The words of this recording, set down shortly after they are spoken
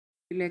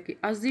लैके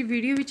अज दी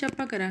video which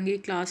आपां करांगे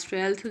क्लास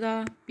 12th दा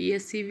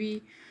PSEB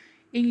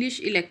इंग्लिश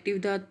इलैक्टिव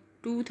दा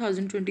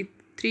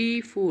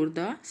 2023-4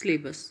 दा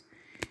सिलेबस।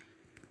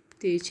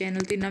 तो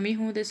चैनल ते नवीं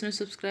हो तो इसनूं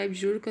सबसक्राइब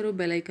जरूर करो,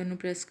 बैल आइकन नूं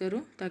प्रेस करो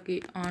ताकि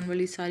आने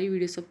वाली सारी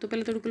वीडियो सब तो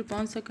पहले तुहाडे कोल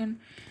पहुँच सकन।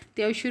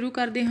 तो आओ शुरू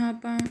करते हाँ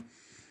आपां।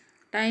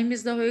 टाइम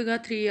इसका होएगा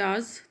 3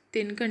 आवर्स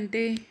 3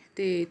 घंटे।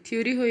 तो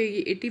थ्योरी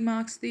होएगी 80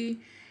 मार्क्स की।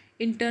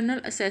 इंटरनल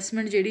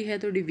असैसमेंट जिहड़ी है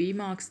तुहाडी 20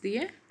 मार्क्स की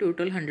है।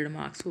 टोटल 100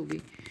 मार्क्स होगी।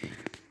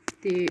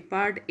 तो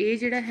पार्ट ए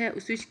जिहड़ा है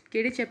उस विच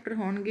किहड़े chapter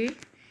होणगे?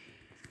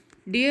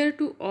 Dear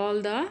to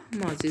all the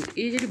mosses.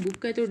 ये जिहड़ी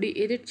बुक है तुहाडी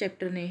इहदे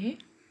चैप्टर ने ये।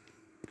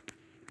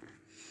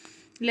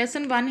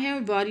 लैसन 1 है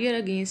वॉरियर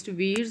अगेंस्ट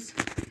वीर्स।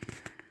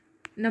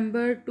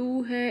 नंबर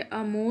 2 है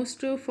a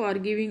most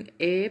forgiving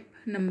app.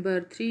 Number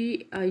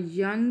 3 a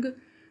young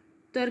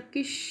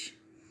Turkish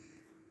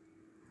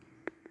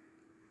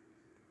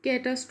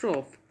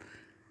catastrophe.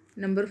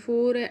 Number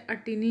 4 है अ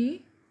टिनी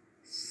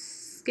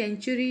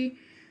सेंचुरी।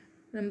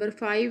 नंबर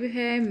 5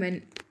 है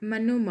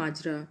मनो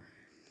माजरा।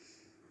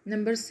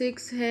 नंबर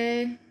 6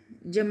 है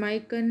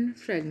जमाइकन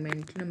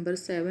fragment. Number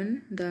 7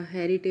 the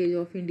heritage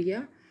of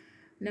India.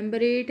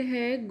 Number 8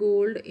 है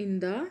gold in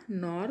the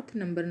north.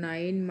 Number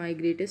 9 my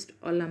greatest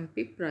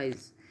Olympic prize.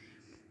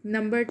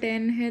 Number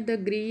 10 है the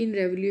green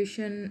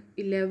revolution.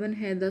 11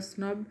 है the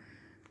snub.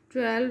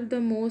 12 the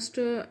most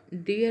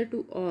dear to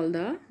all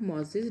the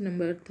mosses.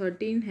 Number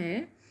 13 है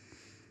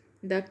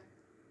the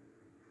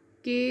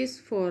case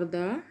for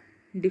the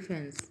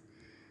defence.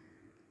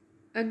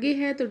 अगे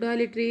है तुहाडा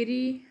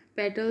literary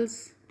petals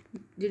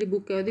जिहड़ी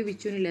book है उहदे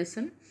विचों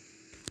लैसन।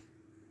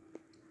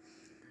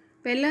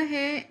 पहला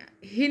है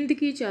हिंद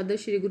की चादर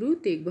Shri Guru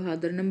Tegh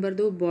Bahadur. Number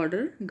 2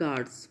 border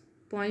guards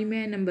poem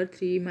है। Number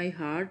 3 my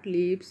heart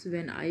leaps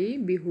when I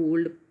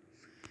behold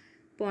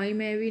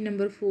poem है भी।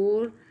 Number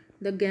 4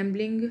 the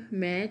gambling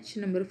match.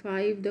 Number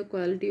 5 the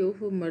quality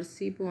of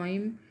mercy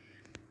poem.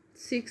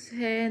 6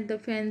 है the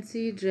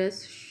fancy dress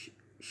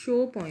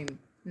show poem.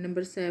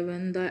 Number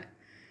 7 the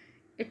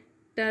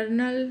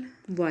eternal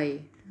Y.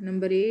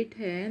 Number 8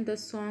 है the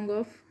song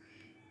of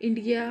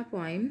India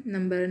poem.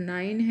 Number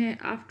 9 है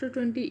after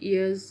 20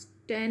 years.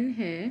 10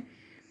 है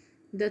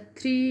the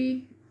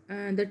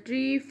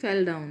tree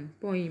fell down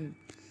poem.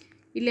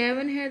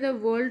 11 है the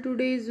world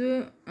today is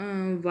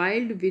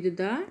wild with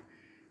the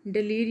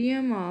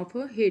delirium of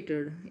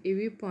hated, ये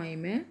भी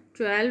poem है।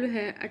 12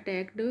 है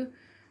attacked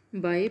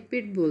by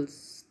pit bulls.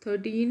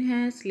 13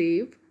 है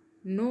slave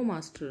no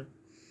master.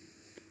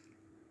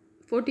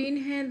 14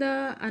 है the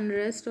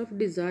unrest of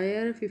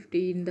desire.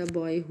 15 the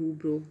boy who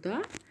broke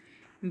the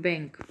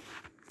bank.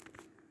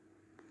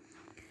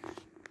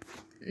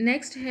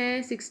 Next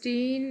है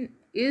 16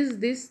 is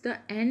this the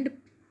end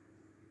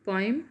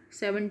poem.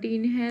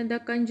 17 है the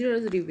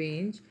कंजरर्स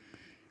revenge.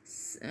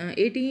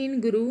 18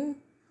 गुरु,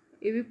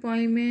 ये भी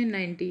पोइम है।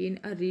 19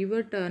 a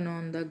river tern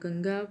on the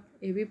Ganga,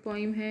 ये भी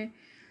पोइम है।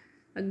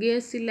 अगे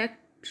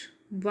सिलेक्ट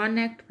वन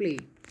एक्ट प्ले।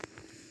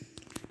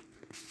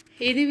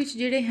 ਇਹਦੇ ਵਿੱਚ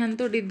ਜਿਹੜੇ ਹਨ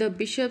ਤੁਹਾਡੇ ਦ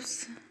ਬਿਸ਼ਪਸ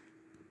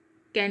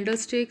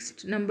candlesticks.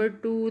 Number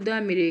 2 the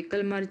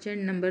miracle merchant.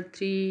 Number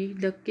 3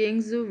 the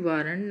Kings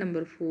warrant.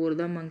 Number 4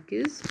 the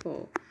monkeys फॉ।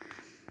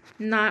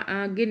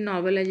 अगे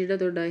नॉवल है जिहड़ा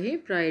तुहाडा ये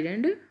pride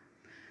and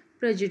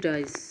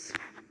prejudice.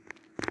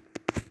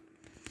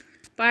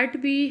 Part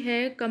B है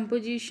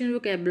कंपोजिशन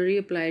वोकैबलरी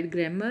अप्लाइड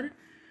ग्रामर,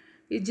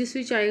 जिस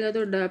विच आएगा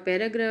तुहाडा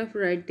paragraph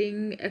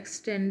writing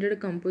extended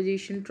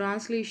composition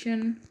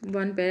translation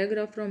 1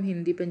 paragraph from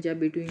Hindi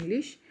Punjabi to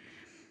English.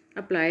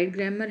 Applied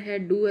grammar है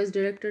do as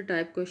director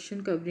type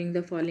question covering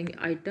the following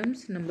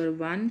items. Number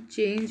 1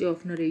 change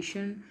of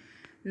narration.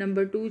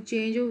 Number 2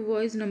 change of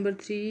voice. Number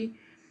 3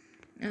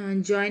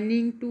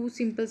 joining 2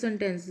 simple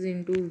sentences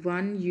into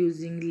 1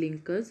 using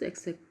linkers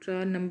etc.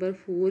 Number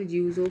 4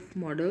 use of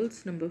models.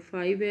 Number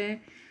 5 है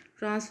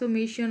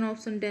transformation of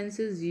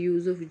sentences,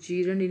 use of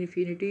gerund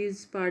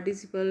infinitives,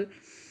 participle,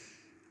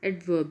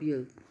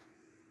 adverbial.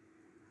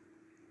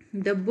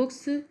 The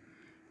books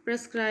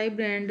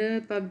prescribed and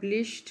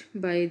published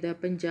by the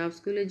Punjab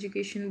School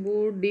Education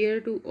Board. Dear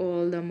to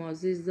all the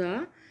Moses, the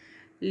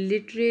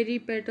literary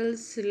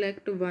petals,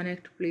 select one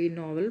act play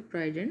novel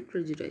Pride and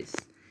Prejudice.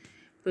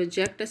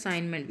 Project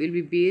assignment will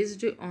be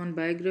based on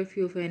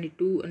biography of any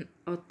 2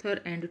 author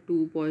and 2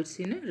 poets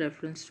in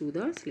reference to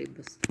the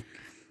syllabus.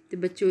 तो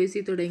बच्चों ये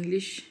सी थोड़ा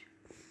English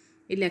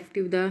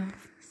इलैक्टिव दा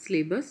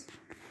syllabus.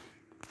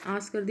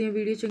 आस करदी हां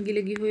video चंगी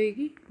लगी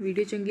होएगी।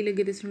 वीडियो चंगी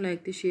लगे तो इसनूं लाइक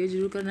ते शेयर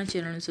जरूर करना,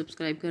 चैनल नूं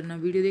सबसक्राइब करना।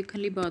 वीडियो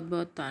देखने लई बहुत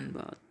बहुत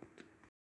धन्नवाद।